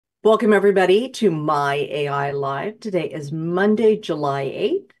Welcome, everybody, to My AI Live. Today is Monday, July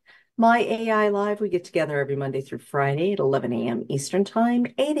 8th. My AI Live, we get together every Monday through Friday at 11 a.m. Eastern Time,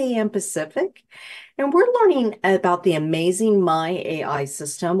 8 a.m. Pacific. And we're learning about the amazing My AI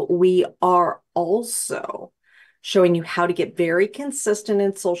system. We are also showing you how to get very consistent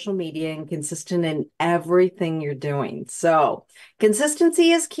in social media and consistent in everything you're doing. So,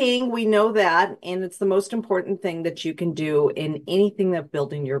 consistency is king. We know that. And it's the most important thing that you can do in anything that's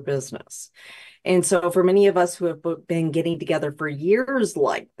building your business. And so, for many of us who have been getting together for years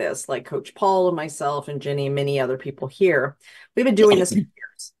like this, like Coach Paul and myself and Jenny and many other people here, we've been doing this for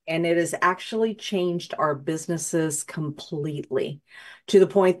years. And it has actually changed our businesses completely to the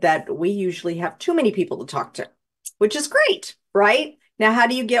point that we usually have too many people to talk to, which is great, right? Now, how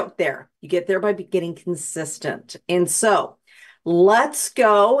do you get there? You get there by getting consistent. And so, let's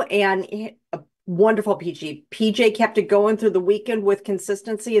go. And wonderful PG. PJ kept it going through the weekend with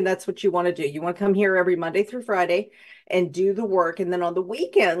consistency, and that's what you want to do. You want to come here every Monday through Friday and do the work. And then on the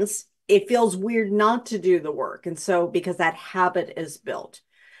weekends, it feels weird not to do the work. And so, because that habit is built.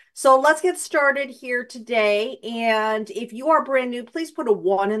 So let's get started here today. And if you are brand new, please put a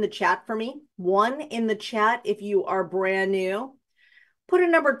 1 in the chat for me. 1 in the chat if you are brand new. Put a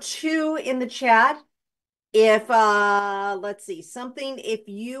number 2 in the chat if let's see, something, if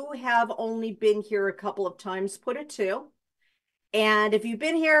you have only been here a couple of times, put a 2. And if you've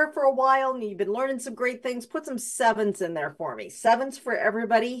been here for a while and you've been learning some great things, put some 7s in there for me. 7s for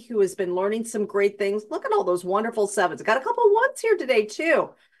everybody who has been learning some great things. Look at all those wonderful 7s. I got a couple of 1s here today too.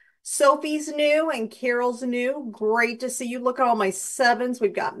 Sophie's new and Carol's new. Great to see you. Look at all my 7s.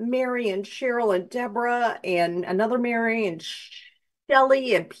 We've got Mary and Cheryl and Deborah and another Mary and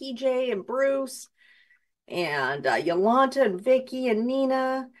Shelly and PJ and Bruce and Yolanta and Vicky and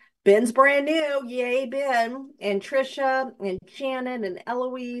Nina. Ben's brand new. Yay, Ben. And Trisha and Shannon and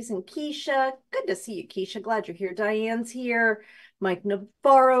Eloise and Keisha. Good to see you, Keisha. Glad you're here. Diane's here. Mike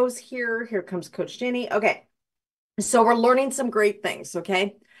Navarro's here. Here comes Coach Jenny. Okay. So we're learning some great things.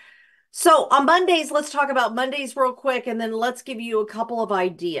 Okay. So on Mondays, let's talk about Mondays real quick, and then let's give you a couple of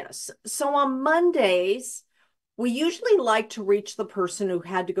ideas. So on Mondays, we usually like to reach the person who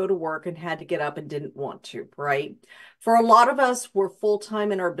had to go to work and had to get up and didn't want to, right? For a lot of us, we're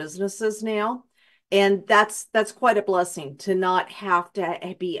full-time in our businesses now, and that's quite a blessing to not have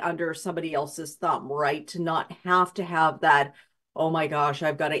to be under somebody else's thumb, right? To not have to have that, oh my gosh,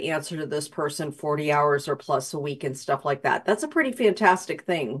 I've got to answer to this person 40 hours or plus a week and stuff like that. That's a pretty fantastic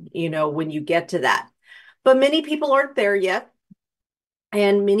thing, when you get to that. But many people aren't there yet.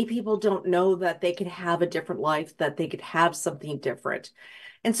 And many people don't know that they could have a different life, that they could have something different.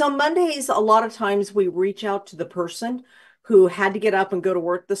 And so Mondays, a lot of times we reach out to the person who had to get up and go to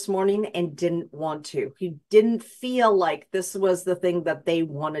work this morning and didn't want to, who didn't feel like this was the thing that they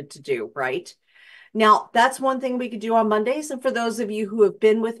wanted to do, right? Now, that's one thing we could do on Mondays. And for those of you who have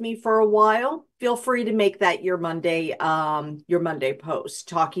been with me for a while, feel free to make that your Monday post,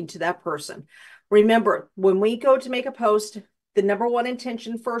 talking to that person. Remember, when we go to make a post, the number one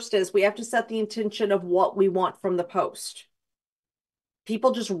intention first is we have to set the intention of what we want from the post.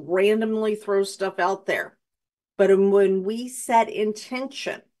 People just randomly throw stuff out there. But when we set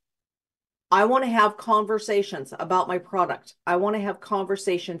intention, I want to have conversations about my product. I want to have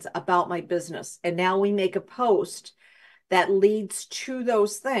conversations about my business. And now we make a post that leads to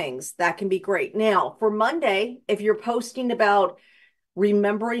those things. That can be great. Now, for Monday, if you're posting about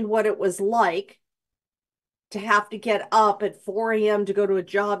remembering what it was like to have to get up at 4 a.m. to go to a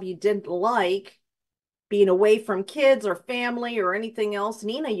job you didn't like, being away from kids or family or anything else.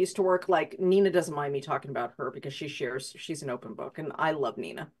 Nina used to work Nina doesn't mind me talking about her because she's an open book, and I love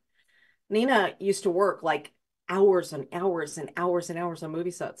Nina. Nina used to work like hours and hours and hours and hours on movie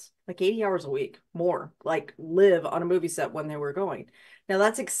sets, like 80 hours a week, more, like live on a movie set when they were going. Now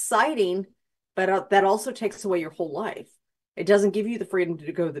that's exciting, but that also takes away your whole life. It doesn't give you the freedom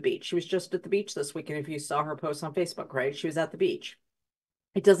to go to the beach. She was just at the beach this weekend. If you saw her post on Facebook, right? She was at the beach.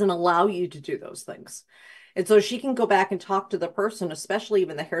 It doesn't allow you to do those things. And so she can go back and talk to the person, especially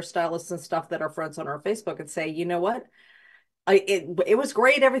even the hairstylists and stuff that are friends on our Facebook, and say, you know what? It was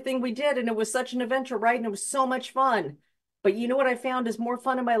great, everything we did, and it was such an adventure, right? And it was so much fun. But you know what I found is more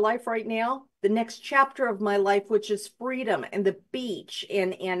fun in my life right now? The next chapter of my life, which is freedom and the beach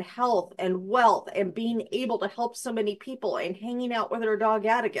and health and wealth and being able to help so many people and hanging out with her dog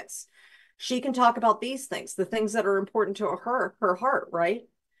Atticus. She can talk about these things, the things that are important to her heart, right?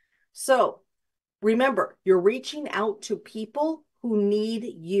 So remember, you're reaching out to people who need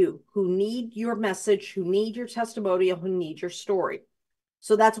you, who need your message, who need your testimonial, who need your story.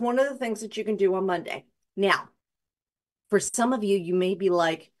 So that's one of the things that you can do on Monday. Now, for some of you, you may be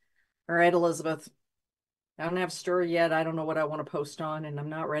like, All right, Elizabeth. I don't have a story yet. I don't know what I want to post on, and I'm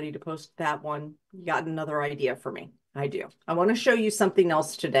not ready to post that one. You got another idea for me? I do. I want to show you something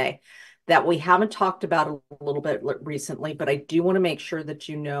else today that we haven't talked about a little bit recently, but I do want to make sure that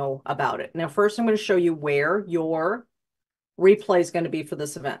you know about it. Now, first, I'm going to show you where your replay is going to be for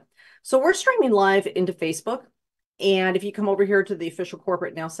this event. So we're streaming live into Facebook. And if you come over here to the official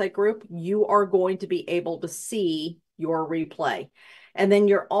corporate Nowsite group, you are going to be able to see your replay. And then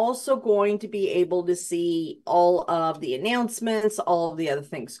you're also going to be able to see all of the announcements, all of the other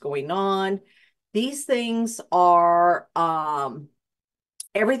things going on. These things are,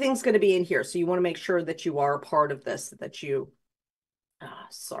 everything's going to be in here. So you want to make sure that you are a part of this, that you,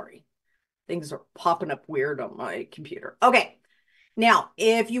 sorry, things are popping up weird on my computer. Okay. Now,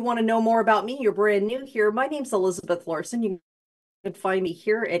 if you want to know more about me, you're brand new here. My name's Elizabeth Larson. You can find me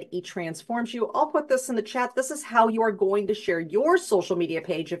here at eTransforms You. I'll put this in the chat. This is how you are going to share your social media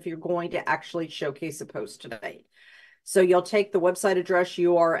page if you're going to actually showcase a post today. So you'll take the website address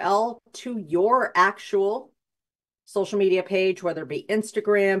URL to your actual social media page, whether it be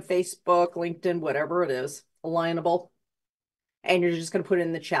Instagram, Facebook, LinkedIn, whatever it is, alignable. And you're just going to put it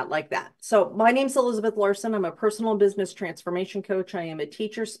in the chat like that. So my name's Elizabeth Larson. I'm a personal and business transformation coach. I am a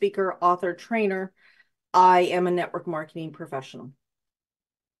teacher, speaker, author, trainer. I am a network marketing professional.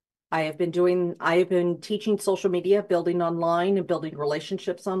 I have been teaching social media, building online and building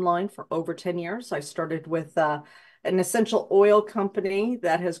relationships online for over 10 years. I started with an essential oil company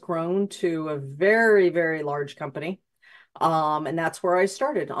that has grown to a very, very large company. And that's where I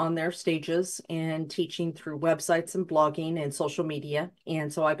started, on their stages and teaching through websites and blogging and social media.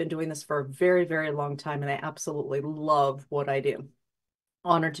 And so I've been doing this for a very, very long time, and I absolutely love what I do.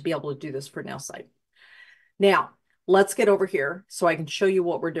 Honored to be able to do this for Nowsite. Now, let's get over here so I can show you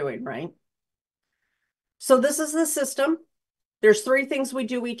what we're doing, right? So this is the system. There's 3 things we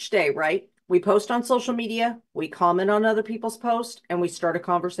do each day, right? We post on social media, we comment on other people's posts, and we start a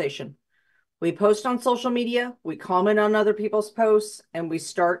conversation. We post on social media, we comment on other people's posts, and we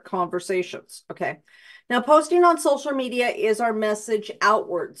start conversations. Okay. Now, posting on social media is our message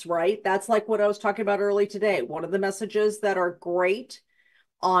outwards, right? That's like what I was talking about early today. One of the messages that are great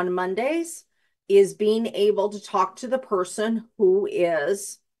on Mondays is being able to talk to the person who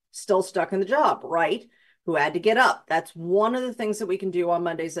is still stuck in the job, right? Who had to get up. That's one of the things that we can do on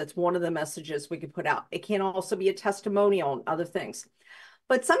Mondays. That's one of the messages we can put out. It can also be a testimonial and other things.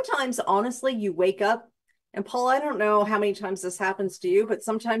 But sometimes, honestly, you wake up, and Paul, I don't know how many times this happens to you, but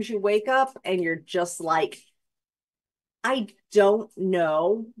sometimes you wake up and you're just like, I don't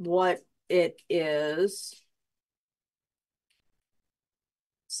know what it is.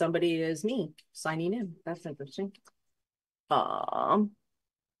 Somebody is me signing in. That's interesting. So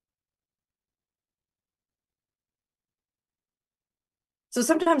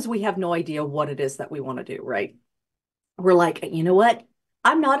sometimes we have no idea what it is that we want to do, right? We're like, you know what?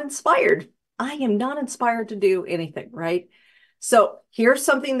 I'm not inspired. I am not inspired to do anything, right? So here's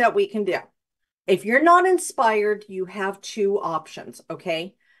something that we can do. If you're not inspired, you have 2 options,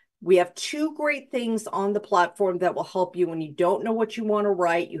 okay? We have 2 great things on the platform that will help you when you don't know what you want to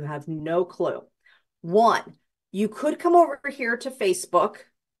write, you have no clue. 1, you could come over here to Facebook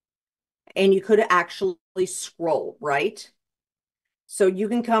and you could actually scroll, right? So you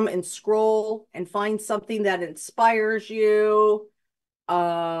can come and scroll and find something that inspires you.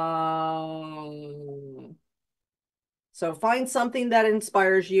 So find something that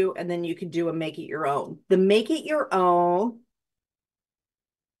inspires you, and then you can do a make it your own. The make it your own.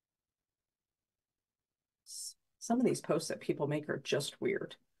 Some of these posts that people make are just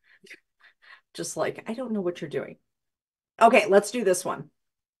weird. Just like, I don't know what you're doing. Okay, let's do this one.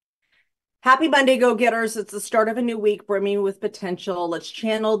 Happy Monday, go-getters. It's the start of a new week brimming with potential. Let's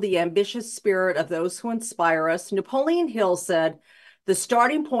channel the ambitious spirit of those who inspire us. Napoleon Hill said, the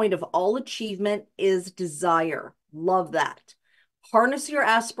starting point of all achievement is desire. Love that. Harness your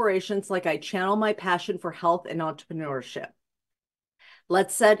aspirations like I channel my passion for health and entrepreneurship.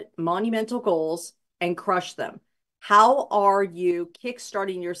 Let's set monumental goals and crush them. How are you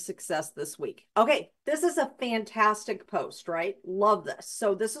kickstarting your success this week? Okay, this is a fantastic post, right? Love this.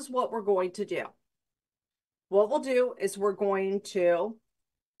 So this is what we're going to do. What we'll do is we're going to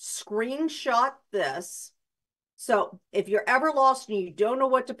screenshot this. So if you're ever lost and you don't know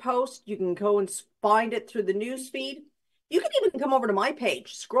what to post, you can go and find it through the news feed. You can even come over to my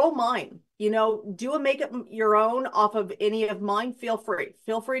page, scroll mine, do a make it your own off of any of mine. Feel free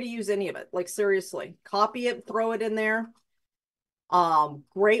to use any of it. Like seriously, copy it, throw it in there.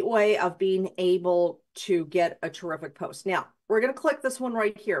 Great way of being able to get a terrific post. Now we're going to click this one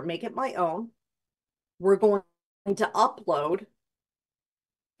right here, make it my own. We're going to upload,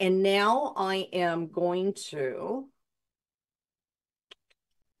 And now I am going to,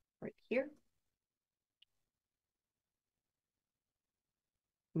 right here,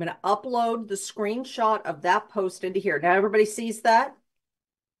 I'm going to upload the screenshot of that post into here. Now everybody sees that?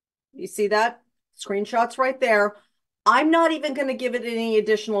 You see that? Screenshots right there. I'm not even going to give it any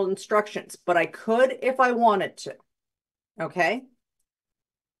additional instructions, but I could if I wanted to. Okay.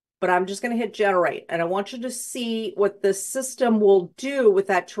 But I'm just going to hit generate. And I want you to see what the system will do with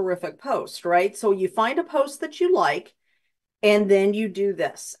that terrific post, right? So you find a post that you like, and then you do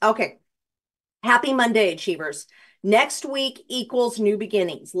this. Okay. Happy Monday, Achievers. Next week equals new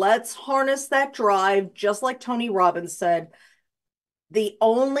beginnings. Let's harness that drive, just like Tony Robbins said. The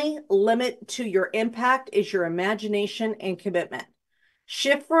only limit to your impact is your imagination and commitment.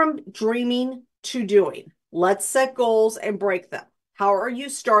 Shift from dreaming to doing. Let's set goals and break them. How are you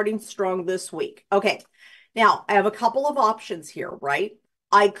starting strong this week? Okay, now I have a couple of options here, right?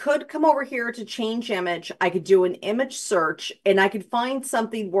 I could come over here to change image. I could do an image search and I could find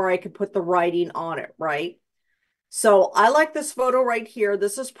something where I could put the writing on it, right? So I like this photo right here.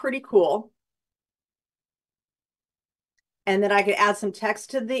 This is pretty cool. And then I could add some text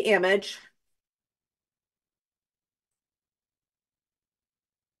to the image.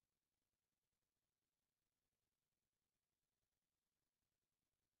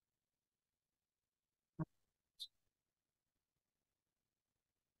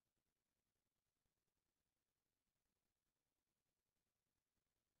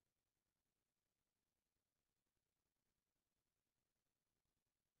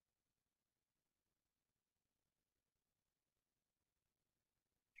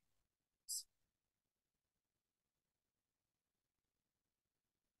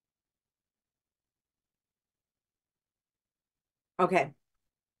 Okay.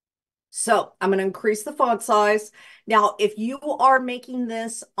 So I'm going to increase the font size. Now, if you are making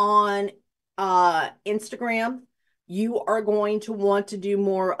this on Instagram, you are going to want to do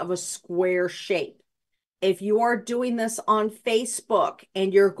more of a square shape. If you are doing this on Facebook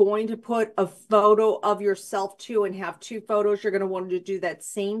and you're going to put a photo of yourself too and have two photos, you're going to want to do that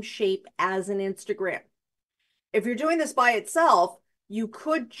same shape as an Instagram. If you're doing this by itself, you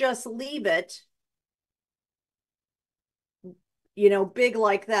could just leave it, big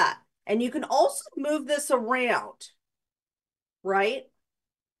like that. And you can also move this around, right?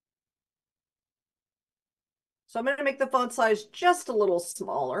 So I'm going to make the font size just a little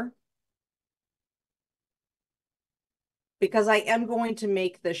smaller because I am going to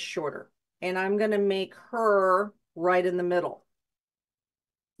make this shorter. And I'm going to make her right in the middle.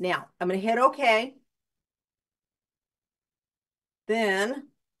 Now, I'm going to hit OK. Then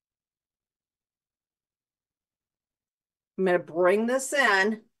I'm going to bring this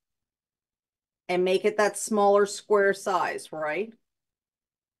in and make it that smaller square size, right?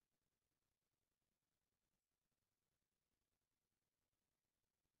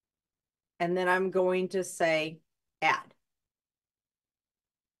 And then I'm going to say add.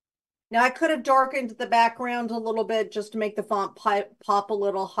 Now I could have darkened the background a little bit just to make the font pop a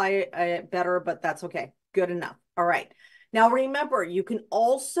little high, better, but that's okay. Good enough. All right. Now remember, you can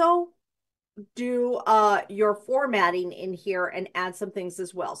also do your formatting in here and add some things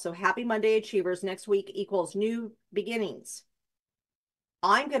as well. So happy Monday, Achievers. Next week equals new beginnings.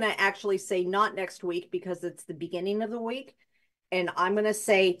 I'm going to actually say not next week because it's the beginning of the week. And I'm going to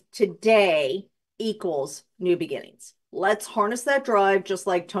say today equals new beginnings. Let's harness that drive, just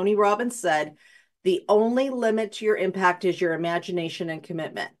like Tony Robbins said. The only limit to your impact is your imagination and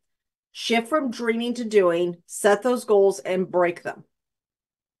commitment. Shift from dreaming to doing, set those goals and break them.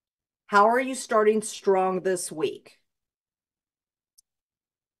 How are you starting strong this week?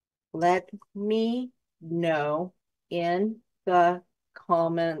 Let me know in the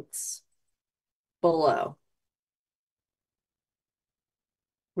comments below.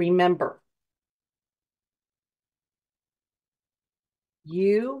 Remember,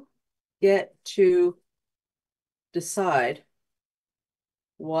 you get to decide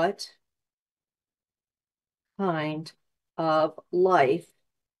what kind of life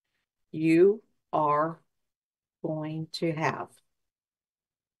you are going to have.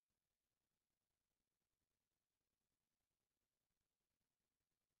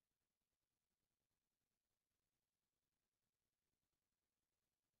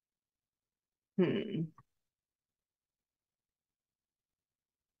 You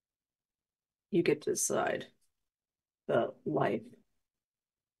get to decide the life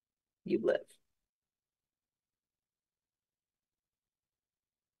you live.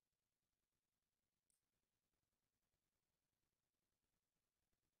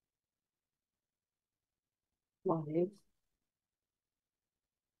 Life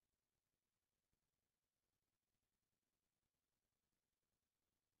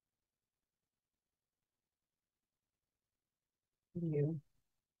you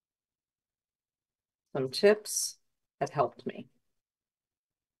some tips that helped me.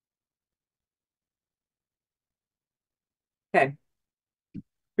 Okay.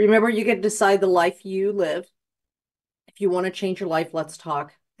 Remember, you get to decide the life you live. If you want to change your life, let's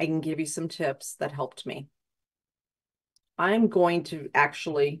talk. I can give you some tips that helped me. I'm going to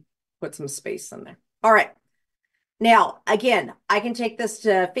actually put some space in there. All right. Now, again, I can take this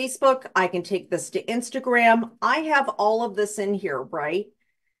to Facebook. I can take this to Instagram. I have all of this in here, right?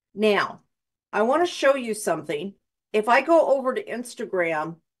 Now, I want to show you something. If I go over to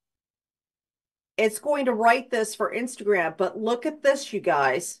Instagram, it's going to write this for Instagram, but look at this, you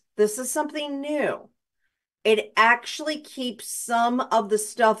guys. This is something new. It actually keeps some of the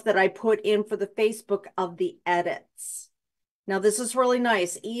stuff that I put in for the Facebook of the edits. Now, this is really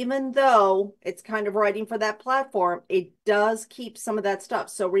nice. Even though it's kind of writing for that platform, it does keep some of that stuff.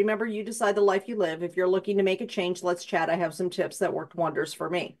 So remember, you decide the life you live. If you're looking to make a change, let's chat. I have some tips that worked wonders for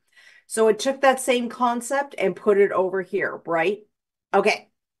me. So it took that same concept and put it over here, right? Okay.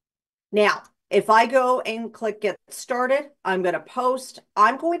 Now, if I go and click get started, I'm going to post.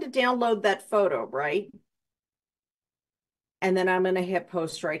 I'm going to download that photo, right? And then I'm going to hit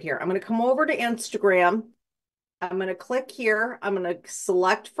post right here. I'm going to come over to Instagram. I'm going to click here. I'm going to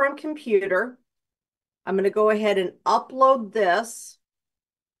select from computer. I'm going to go ahead and upload this.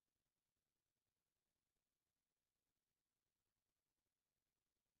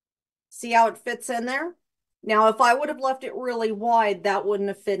 See how it fits in there? Now, if I would have left it really wide, that wouldn't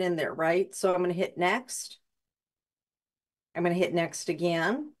have fit in there, right? So I'm going to hit next. I'm going to hit next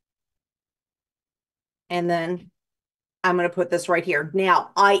again. And then I'm going to put this right here. Now,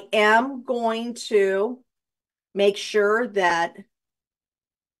 I am going to make sure that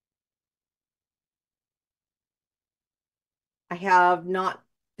I have not,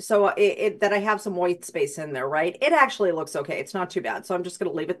 so that I have some white space in there, right? It actually looks okay. It's not too bad. So I'm just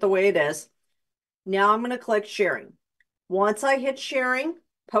going to leave it the way it is. Now I'm going to click sharing. Once I hit sharing,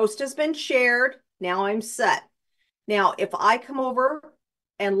 post has been shared. Now I'm set. Now, if I come over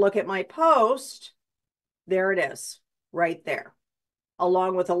and look at my post, there it is right there,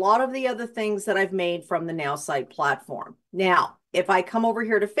 along with a lot of the other things that I've made from the Nowsite platform. Now, if I come over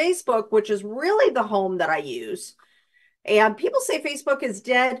here to Facebook, which is really the home that I use, and people say Facebook is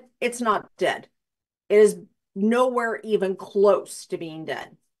dead. It's not dead. It is nowhere even close to being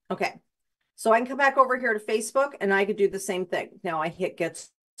dead. Okay. So I can come back over here to Facebook and I could do the same thing. Now I hit get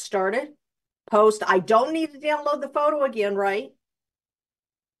started, post. I don't need to download the photo again, right?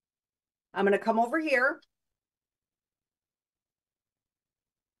 I'm going to come over here.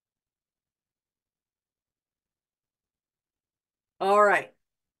 All right.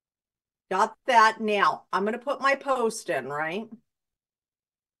 Got that. Now I'm going to put my post in, right?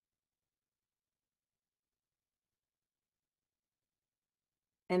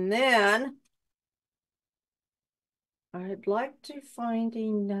 And then I'd like to find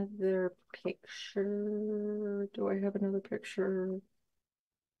another picture. Do I have another picture?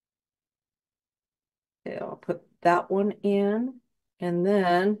 Okay, I'll put that one in. And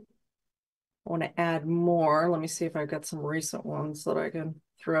then I want to add more. Let me see if I've got some recent ones that I can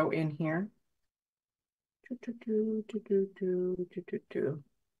throw in here.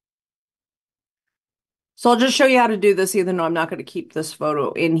 So I'll just show you how to do this, even though I'm not going to keep this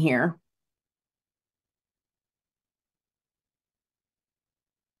photo in here.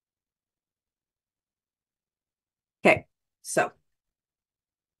 Okay, so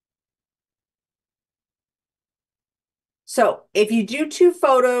if you do two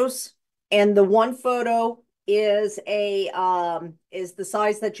photos and the one photo is is the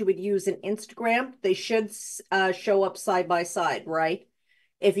size that you would use in Instagram, they should show up side by side, right?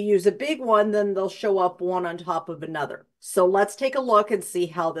 If you use a big one, then they'll show up one on top of another. So let's take a look and see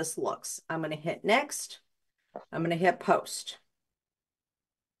how this looks. I'm going to hit next. I'm going to hit post.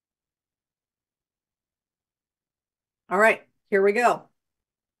 All right, here we go.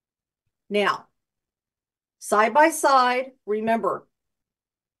 Now, side by side, remember,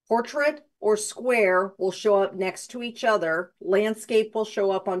 portrait or square will show up next to each other. Landscape will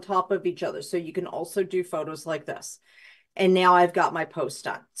show up on top of each other. So you can also do photos like this. And now I've got my post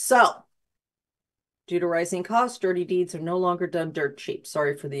done. So due to rising costs, dirty deeds are no longer done dirt cheap.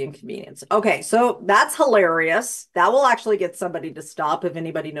 Sorry for the inconvenience. Okay, so that's hilarious. That will actually get somebody to stop if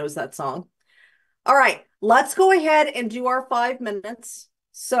anybody knows that song. All right, let's go ahead and do our 5 minutes.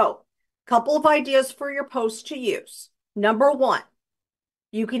 So, couple of ideas for your post to use. Number one,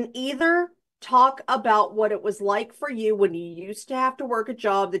 you can either talk about what it was like for you when you used to have to work a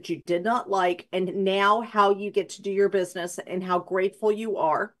job that you did not like, and now how you get to do your business and how grateful you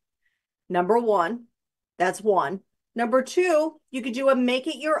are. Number one, that's one. Number two, you could do a make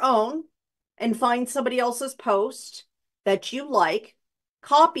it your own and find somebody else's post that you like,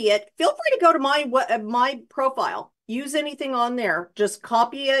 copy it. Feel free to go to my profile. Use anything on there. Just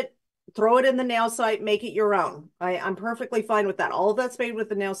copy it, throw it in the Nowsite, make it your own. I'm perfectly fine with that. All of that's made with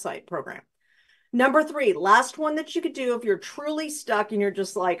the Nowsite program. Number three, last one that you could do if you're truly stuck and you're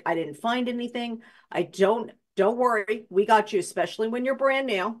just like, I didn't find anything. Don't worry. We got you, especially when you're brand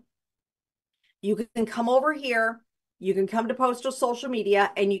new. You can come over here. You can come to Postal Social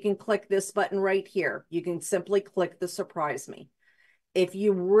Media and you can click this button right here. You can simply click the surprise me. If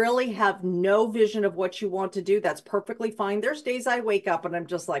you really have no vision of what you want to do, that's perfectly fine. There's days I wake up and I'm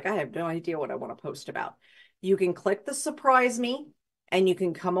just like, I have no idea what I want to post about. You can click the surprise me and you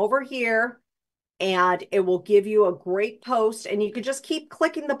can come over here and it will give you a great post. And you can just keep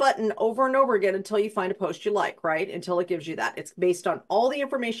clicking the button over and over again until you find a post you like, right? Until it gives you that. It's based on all the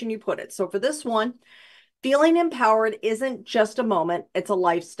information you put it. So for this one, feeling empowered isn't just a moment, it's a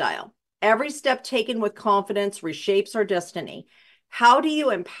lifestyle. Every step taken with confidence reshapes our destiny. How do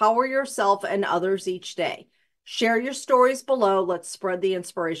you empower yourself and others each day? Share your stories below. Let's spread the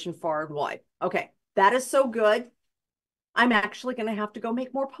inspiration far and wide. Okay, that is so good. I'm actually going to have to go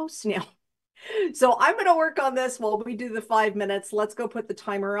make more posts now. So I'm going to work on this while we do the 5 minutes. Let's go put the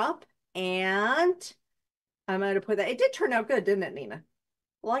timer up. And I'm going to put that. It did turn out good, didn't it, Nina?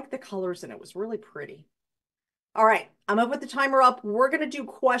 I like the colors and it was really pretty. All right, I'm going to put the timer up. We're going to do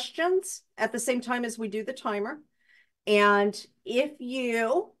questions at the same time as we do the timer. And if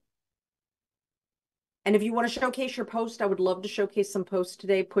you want to showcase your post, I would love to showcase some posts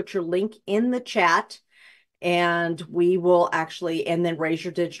today. Put your link in the chat. And we will actually, and then raise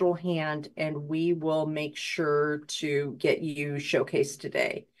your digital hand and we will make sure to get you showcased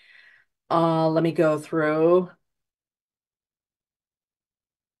today. Let me go through.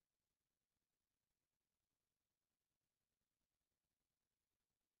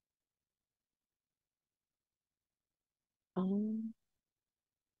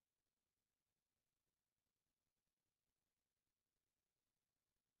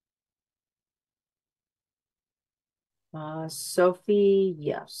 Um, Sophie,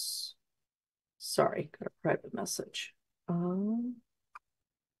 yes. Sorry, got a private message.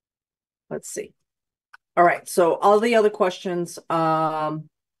 Let's see. All right, so all the other questions,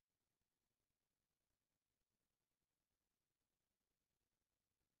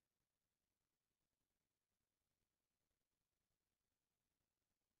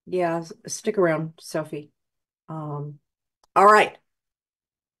 yeah, stick around, Sophie. All right,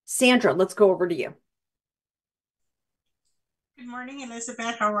 Sandra, let's go over to you. Good morning,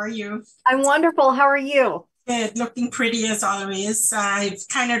 Elizabeth. How are you? I'm wonderful. How are you? Good, looking pretty as always. I've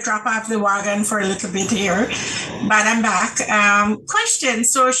kind of dropped off the wagon for a little bit here, but I'm back. Question.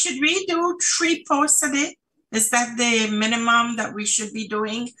 So, should we do 3 posts a day? Is that the minimum that we should be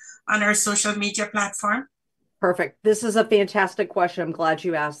doing on our social media platform? Perfect. This is a fantastic question. I'm glad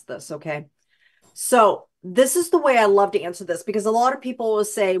you asked this. Okay. So this is the way I love to answer this because a lot of people will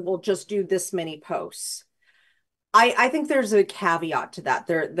say, well, just do this many posts. I think there's a caveat to that.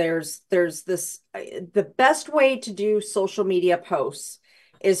 There's this, the best way to do social media posts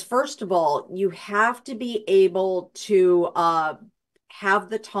is first of all, you have to be able to have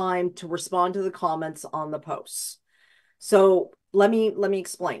the time to respond to the comments on the posts. So let me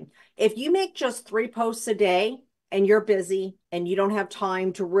explain. If you make just 3 posts a day and you're busy and you don't have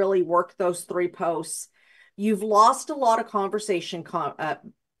time to really work those 3 posts, you've lost a lot of conversation,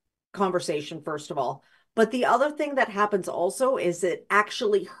 first of all. But the other thing that happens also is it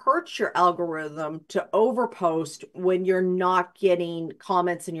actually hurts your algorithm to overpost when you're not getting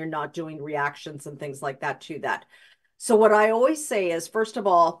comments and you're not doing reactions and things like that to that. So what I always say is, first of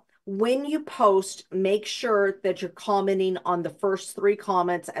all, when you post, make sure that you're commenting on the first 3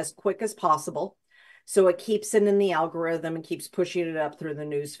 comments as quick as possible. So it keeps it in the algorithm and keeps pushing it up through the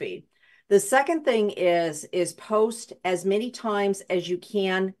news feed. The second thing is post as many times as you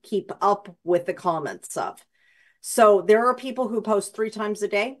can keep up with the comments of. So there are people who post 3 times a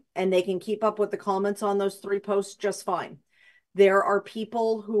day and they can keep up with the comments on those 3 posts just fine. There are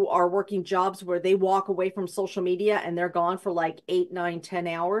people who are working jobs where they walk away from social media and they're gone for like 8, 9, 10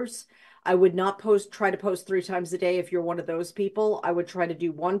 hours. I would not try to post 3 times a day. If you're one of those people, I would try to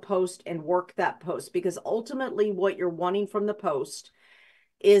do 1 post and work that post because ultimately what you're wanting from the post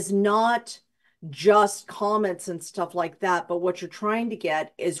is not just comments and stuff like that, but what you're trying to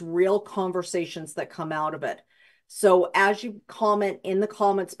get is real conversations that come out of it. So as you comment in the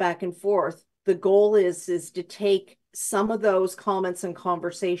comments back and forth, the goal is to take some of those comments and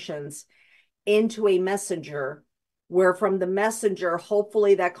conversations into a messenger where from the messenger,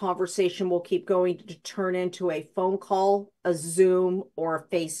 hopefully that conversation will keep going to turn into a phone call, a Zoom, or a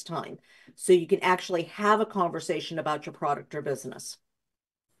FaceTime. So you can actually have a conversation about your product or business.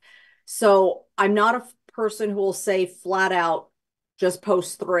 So I'm not a person who will say flat out, just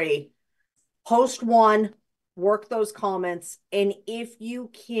post 3, post 1, work those comments. And if you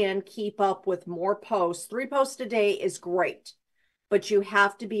can keep up with more posts, 3 posts a day is great, but you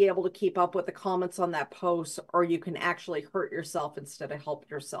have to be able to keep up with the comments on that post, or you can actually hurt yourself instead of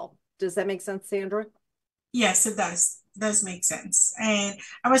help yourself. Does that make sense, Sandra? Yes, it does. It does make sense. And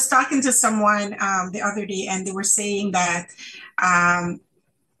I was talking to someone the other day, and they were saying that um,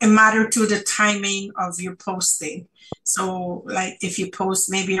 it mattered to the timing of your posting. So, like if you post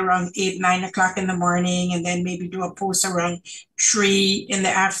maybe around 8, 9 o'clock in the morning, and then maybe do a post around 3 in the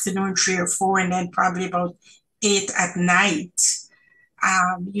afternoon, 3 or 4, and then probably about 8 at night.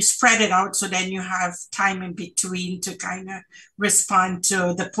 You spread it out so then you have time in between to kind of respond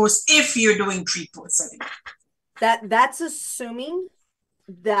to the post if you're doing 3 posts a day. That's assuming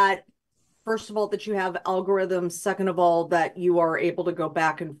that, first of all, that you have algorithms, second of all, that you are able to go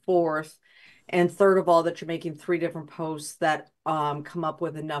back and forth, and third of all, that you're making 3 different posts that come up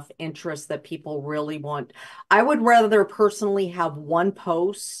with enough interest that people really want. I would rather personally have 1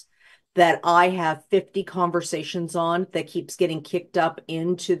 post that I have 50 conversations on that keeps getting kicked up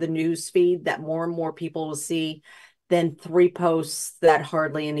into the news feed that more and more people will see than 3 posts that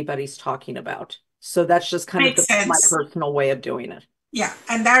hardly anybody's talking about. So that's just kind of Makes my sense. personal way of doing it. Yeah,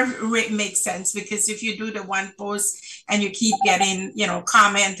 and that makes sense because if you do the 1 post and you keep getting,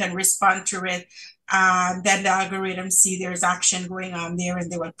 comment and respond to it, then the algorithm see there's action going on there and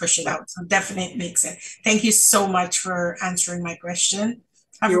they will push it Right. out. So definitely makes sense. Thank you so much for answering my question.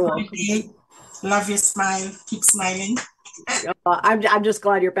 Have a You're great welcome. day. Love your smile. Keep smiling. I'm just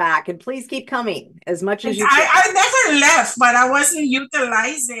glad you're back, and please keep coming as much as you can. I never left, but I wasn't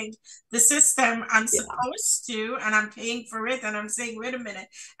utilizing the system I'm Yeah, supposed to, and I'm paying for it. And I'm saying, wait a minute.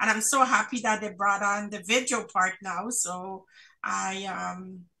 And I'm so happy that they brought on the video part now. So I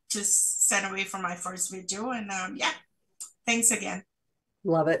just sent away from my first video. And yeah, thanks again.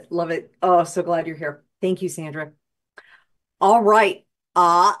 love it, love it. Oh, so glad you're here. Thank you, Sandra. All right.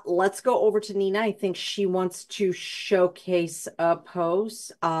 Let's go over to Nina. I think she wants to showcase a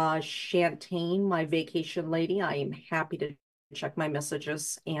post. Shantae, my vacation lady. I am happy to check my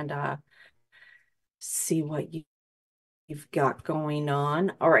messages and see what you've got going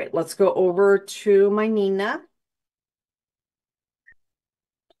on. All right, let's go over to my Nina.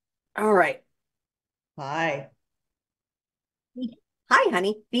 All right. Hi. Hi,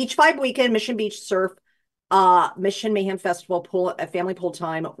 honey. Beach Vibe weekend, Mission Beach Surf, Mission Mayhem Festival, pool, family pool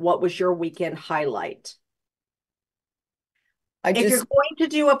time. What was your weekend highlight? I If you're just, going to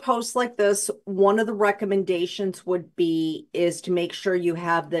do a post like this, one of the recommendations would be is to make sure you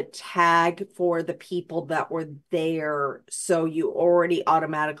have the tag for the people that were there so you already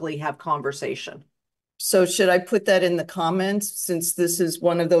automatically have conversation. so should I put that in the comments since this is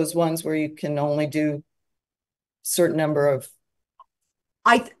one of those ones where you can only do certain number of,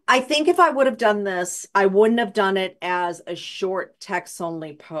 I think if I would have done this, I wouldn't have done it as a short text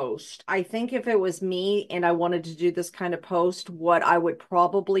only post. I think if it was me and I wanted to do this kind of post, what I would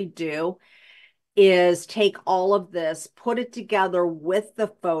probably do is take all of this, put it together with the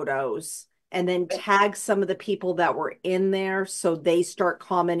photos, and then tag some of the people that were in there so they start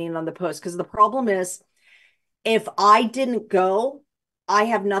commenting on the post. Because the problem is, if I didn't go, I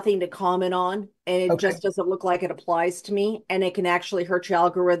have nothing to comment on, and it okay. just doesn't look like it applies to me, and it can actually hurt your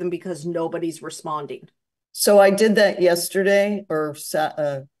algorithm because nobody's responding. So I did that yesterday or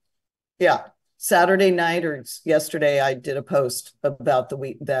yeah, Saturday night or yesterday I did a post about the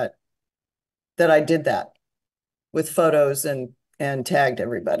week that I did that with photos and tagged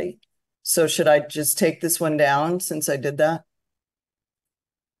everybody. So should I just take this one down since I did that?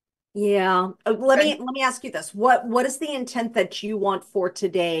 Yeah. Let Okay. me ask you this. What is the intent that you want for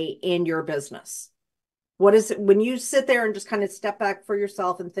today in your business? What is it when you sit there and just kind of step back for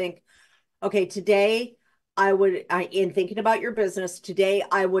yourself and think, okay, today in thinking about your business, today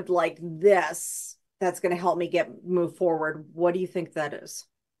I would like this that's going to help me move forward. What do you think that is?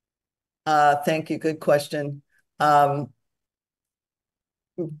 Thank you. Good question. Um,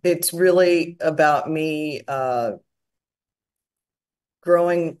 it's really about me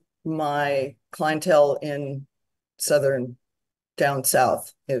growing my clientele in southern down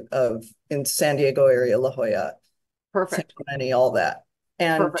south of in San Diego area, La Jolla, San Perfect. Clemente, all that.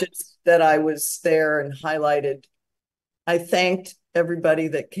 And Perfect. just that I was there and highlighted. I thanked everybody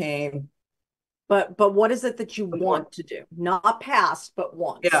that came. But what is it that you want to do? Not past, but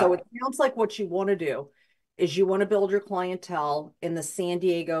want. Yeah. So it sounds like what you want to do is you want to build your clientele in the San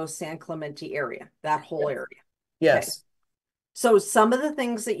Diego, San Clemente area, that whole Yes. area. Okay. Yes. So some of the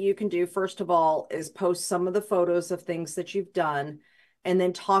things that you can do, first of all, is post some of the photos of things that you've done, and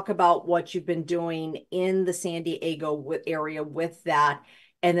then talk about what you've been doing in the San Diego area with that.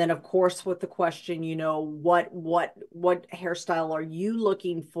 And then, of course, with the question, what hairstyle are you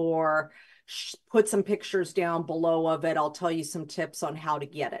looking for? Put some pictures down below of it. I'll tell you some tips on how to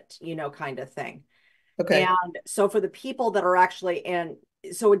get it, kind of thing. Okay. And so for the people that are actually, and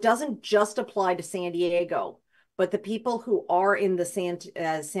so it doesn't just apply to San Diego, but the people who are in the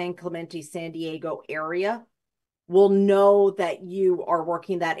San Clemente, San Diego area will know that you are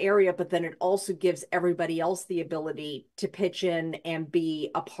working that area, but then it also gives everybody else the ability to pitch in and be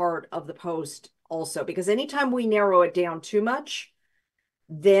a part of the post also. Because anytime we narrow it down too much,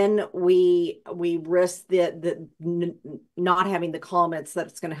 then we risk the not having the comments that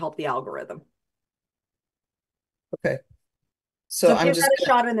it's going to help the algorithm. Okay. So So I'm give just that a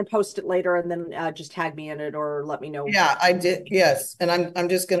shot and then post it later, and then just tag me in it or let me know. yeah, I did. Yes. And I'm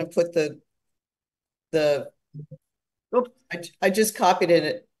just going to put the Oops. I just copied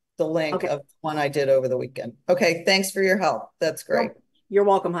it, the link Okay. of one I did over the weekend. Okay, thanks for your help. That's great. You're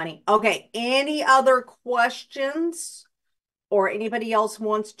welcome, honey. Okay. Any other questions or anybody else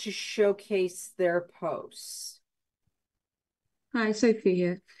wants to showcase their posts? Hi, Sophie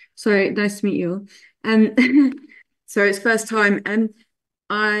here. So nice to meet you. Um, so it's first time, and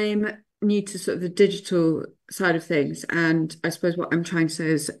I'm new to sort of the digital side of things. And I suppose what I'm trying to say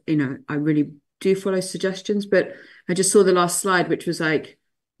is, I really do follow suggestions, but I just saw the last slide, which was like,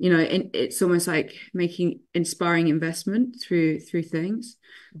 it's almost like making inspiring investment through things.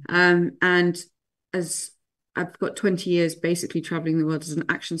 And as I've got 20 years basically traveling the world as an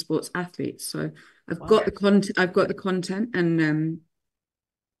action sports athlete, so I've got the content. I've got the content, and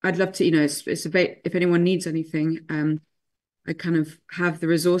I'd love to. It's if anyone needs anything, I kind of have the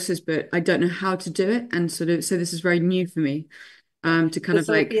resources, but I don't know how to do it, and so this is very new for me. To kind of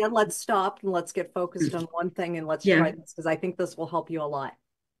like, Sophia, let's stop and let's get focused on one thing and let's try this, because I think this will help you a lot.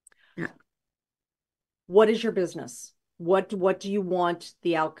 Yeah. What is your business? What do you want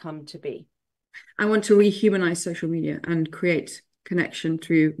the outcome to be? I want to rehumanize social media and create connection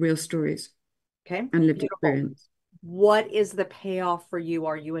through real stories. Okay. And lived experience. What is the payoff for you?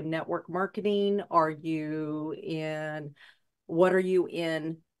 Are you in network marketing? What are you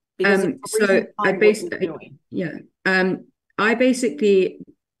in? Because so I basically, I basically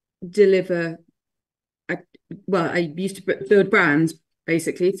deliver. I used to build brands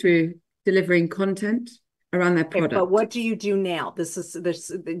basically through delivering content around their product. But what do you do now?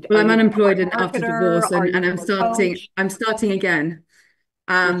 Well, I'm unemployed and after divorce, and I'm starting again.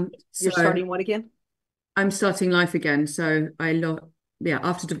 You're starting what again? I'm starting life again. So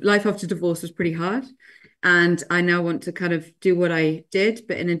life after divorce was pretty hard. And I now want to kind of do what I did,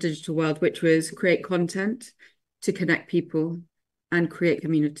 but in a digital world, which was create content to connect people and create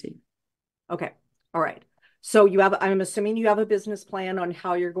community. Okay. All right. So I'm assuming you have a business plan on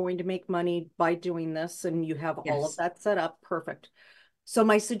how you're going to make money by doing this, and you have all of that set up. Perfect. So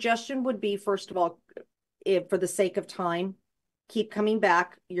my suggestion would be, first of all, for the sake of time, keep coming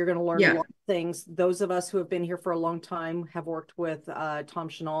back. You're going to learn a lot of things. Those of us who have been here for a long time have worked with Tom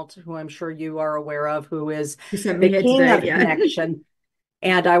Chenault, who I'm sure you are aware of, who is the king of connection.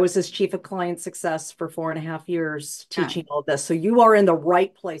 And I was his chief of client success for 4.5 years teaching all this. So you are in the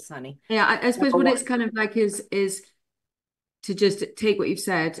right place, honey. Yeah, I suppose what it's kind of like is to just take what you've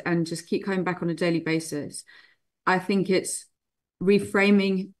said and just keep coming back on a daily basis. I think it's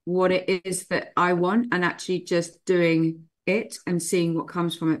reframing what it is that I want and actually just doing it and seeing what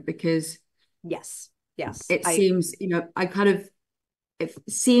comes from it, because it seems, it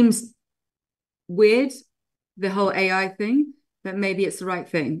seems weird, the whole AI thing, but maybe it's the right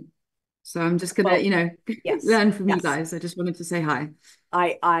thing. So I'm just gonna, learn from you guys. I just wanted to say hi.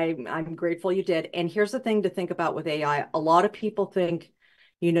 I'm grateful you did. And here's the thing to think about with AI. A lot of people think,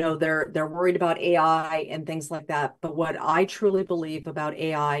 they're worried about AI and things like that. But what I truly believe about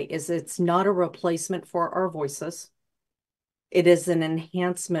AI is it's not a replacement for our voices. It is an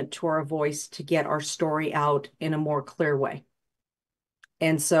enhancement to our voice to get our story out in a more clear way.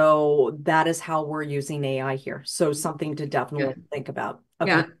 And so that is how we're using AI here. So something to definitely think about.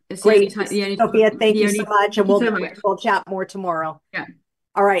 Okay. Great. Sophia, thank you so much. And we'll chat more tomorrow. Yeah.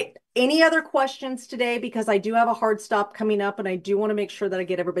 All right. Any other questions today? Because I do have a hard stop coming up and I do want to make sure that I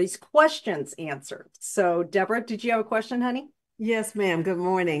get everybody's questions answered. So Deborah, did you have a question, honey? Yes, ma'am. Good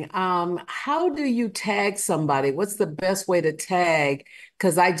morning. How do you tag somebody? What's the best way to tag?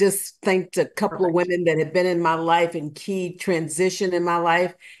 Because I just thanked a couple of Perfect. women that have been in my life and key transition in my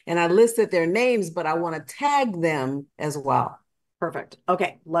life, and I listed their names, but I want to tag them as well. Perfect.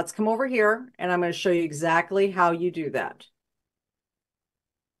 Okay, let's come over here and I'm going to show you exactly how you do that.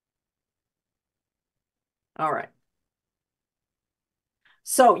 All right.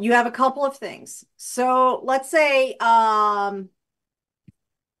 So you have a couple of things. So let's say, got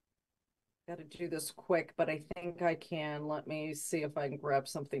to do this quick, but I think I can. Let me see if I can grab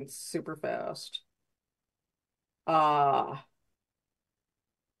something super fast. Uh,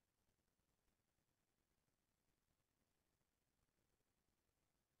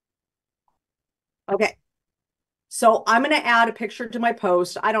 okay. So I'm going to add a picture to my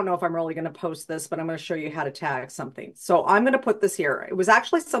post. I don't know if I'm really going to post this, but I'm going to show you how to tag something. So I'm going to put this here. It was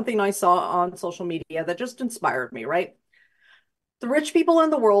actually something I saw on social media that just inspired me, right? The rich people in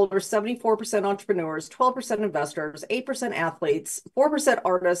the world are 74% entrepreneurs, 12% investors, 8% athletes, 4%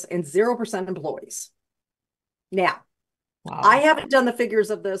 artists, and 0% employees. Now, I Wow. haven't done the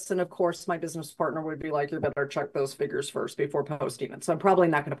figures of this, and of course, my business partner would be like, you better check those figures first before posting it. So I'm probably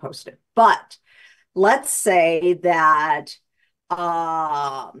not going to post it. But let's say that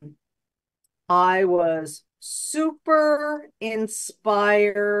I was super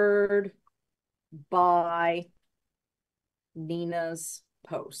inspired by Nina's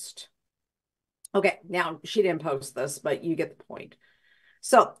post. Okay, now she didn't post this, but you get the point.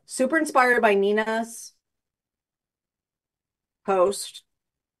 So, super inspired by Nina's post.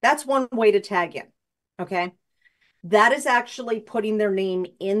 That's one way to tag in. Okay. That is actually putting their name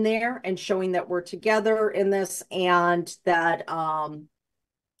in there and showing that we're together in this and that I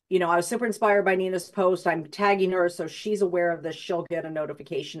was super inspired by Nina's post. I'm tagging her so she's aware of this. She'll get a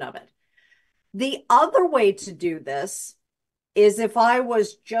notification of it. The other way to do this is if I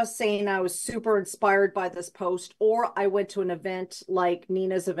was just saying I was super inspired by this post, or I went to an event like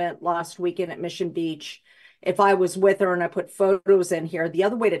Nina's event last weekend at Mission Beach. If I was with her and I put photos in here, the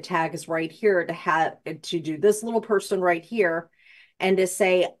other way to tag is right here to do this little person right here and to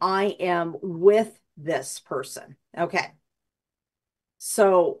say, I am with this person. Okay.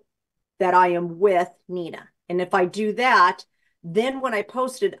 So that I am with Nina. And if I do that, then when I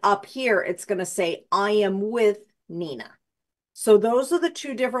post it up here, it's going to say, I am with Nina. So those are the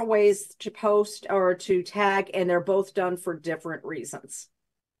two different ways to post or to tag, and they're both done for different reasons.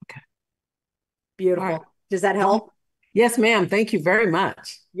 Okay. All right. Beautiful. Does that help? Yes, ma'am. Thank you very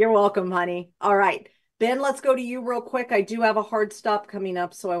much. You're welcome, honey. All right. Ben, let's go to you real quick. I do have a hard stop coming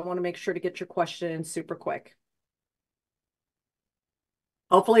up, so I want to make sure to get your question in super quick.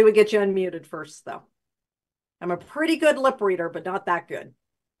 Hopefully we get you unmuted first, though. I'm a pretty good lip reader, but not that good.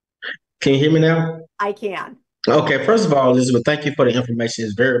 Can you hear me now? I can. Okay, first of all, Elizabeth, thank you for the information.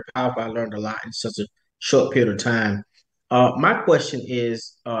 It's very powerful. I learned a lot in such a short period of time. My question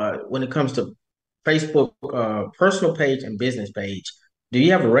is, when it comes to Facebook personal page and business page, do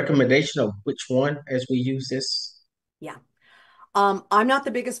you have a recommendation of which one as we use this? Yeah. I'm not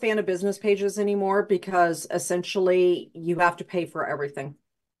the biggest fan of business pages anymore because essentially you have to pay for everything.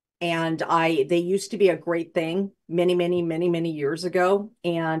 And they used to be a great thing many, many, many, many years ago.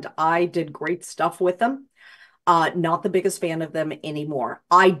 And I did great stuff with them. Not the biggest fan of them anymore.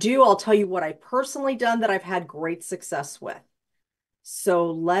 I'll tell you what I personally done that I've had great success with.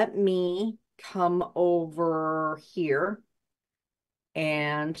 So let me come over here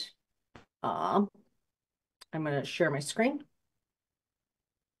and I'm going to share my screen.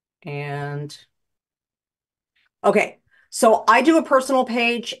 And okay, so I do a personal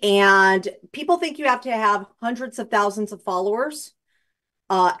page, and people think you have to have hundreds of thousands of followers.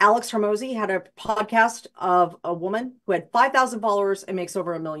 Alex Hormozy had a podcast of a woman who had 5,000 followers and makes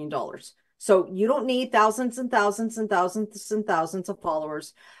over $1 million. So you don't need thousands and thousands and thousands and thousands of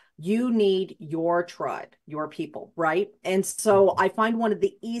followers. You need your tribe, your people, right? And so I find one of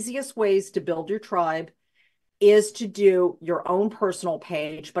the easiest ways to build your tribe is to do your own personal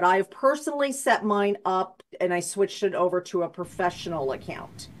page, but I've personally set mine up and I switched it over to a professional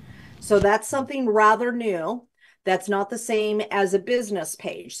account. So that's something rather new. That's not the same as a business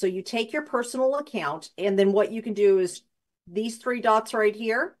page. So you take your personal account, and then what you can do is these three dots right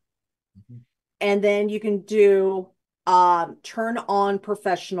here. And then you can do turn on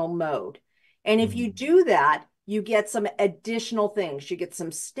professional mode. And if you do that, you get some additional things. You get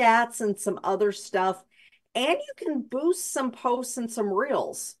some stats and some other stuff. And you can boost some posts and some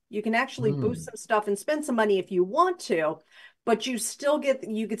reels. You can actually boost some stuff and spend some money if you want to, but you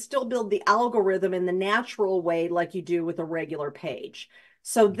could still build the algorithm in the natural way like you do with a regular page.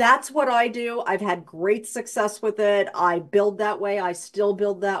 So that's what I do. I've had great success with it. I build that way. I still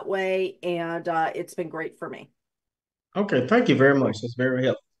build that way. And it's been great for me. Okay, thank you very much. That's very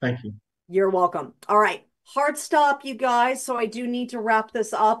helpful. Thank you. You're welcome. All right. Hard stop, you guys. So I do need to wrap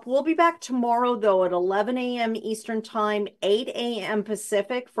this up. We'll be back tomorrow, though, at 11 a.m. Eastern Time, 8 a.m.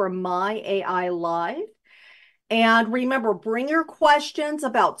 Pacific for My AI Live. And remember, bring your questions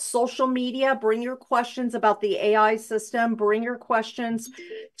about social media, bring your questions about the AI system, bring your questions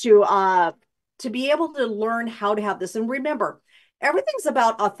to be able to learn how to have this. And remember, everything's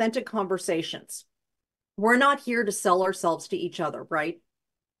about authentic conversations. We're not here to sell ourselves to each other, right?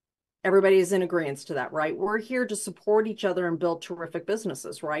 Everybody is in agreement to that, right? We're here to support each other and build terrific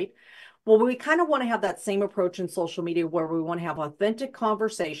businesses, right? Well, we kind of want to have that same approach in social media where we want to have authentic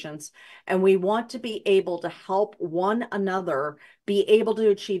conversations and we want to be able to help one another be able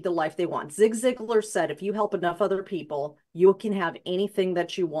to achieve the life they want. Zig Ziglar said, if you help enough other people, you can have anything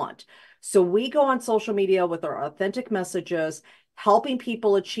that you want. So we go on social media with our authentic messages, helping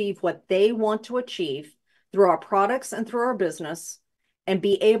people achieve what they want to achieve through our products and through our business, and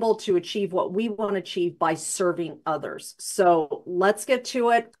be able to achieve what we want to achieve by serving others. So let's get to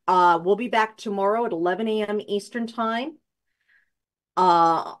it. We'll be back tomorrow at 11 a.m. Eastern Time.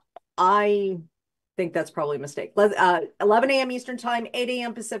 I think that's probably a mistake. 11 a.m. Eastern Time, 8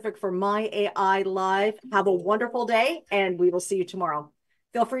 a.m. Pacific for My AI Live. Have a wonderful day, and we will see you tomorrow.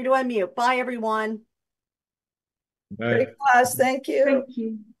 Feel free to unmute. Bye, everyone. Bye. Great class. Thank you. Thank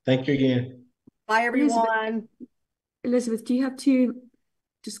you. Thank you again. Bye, everyone. Elizabeth, do you have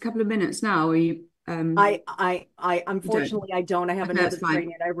just a couple of minutes now? Or you I unfortunately I don't. I have Okay, that's another fine.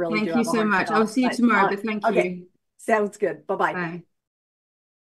 training. I really do Thank you have a so hard much. stop. I'll see you tomorrow, but thank Okay, you. sounds good. Bye-bye. Bye.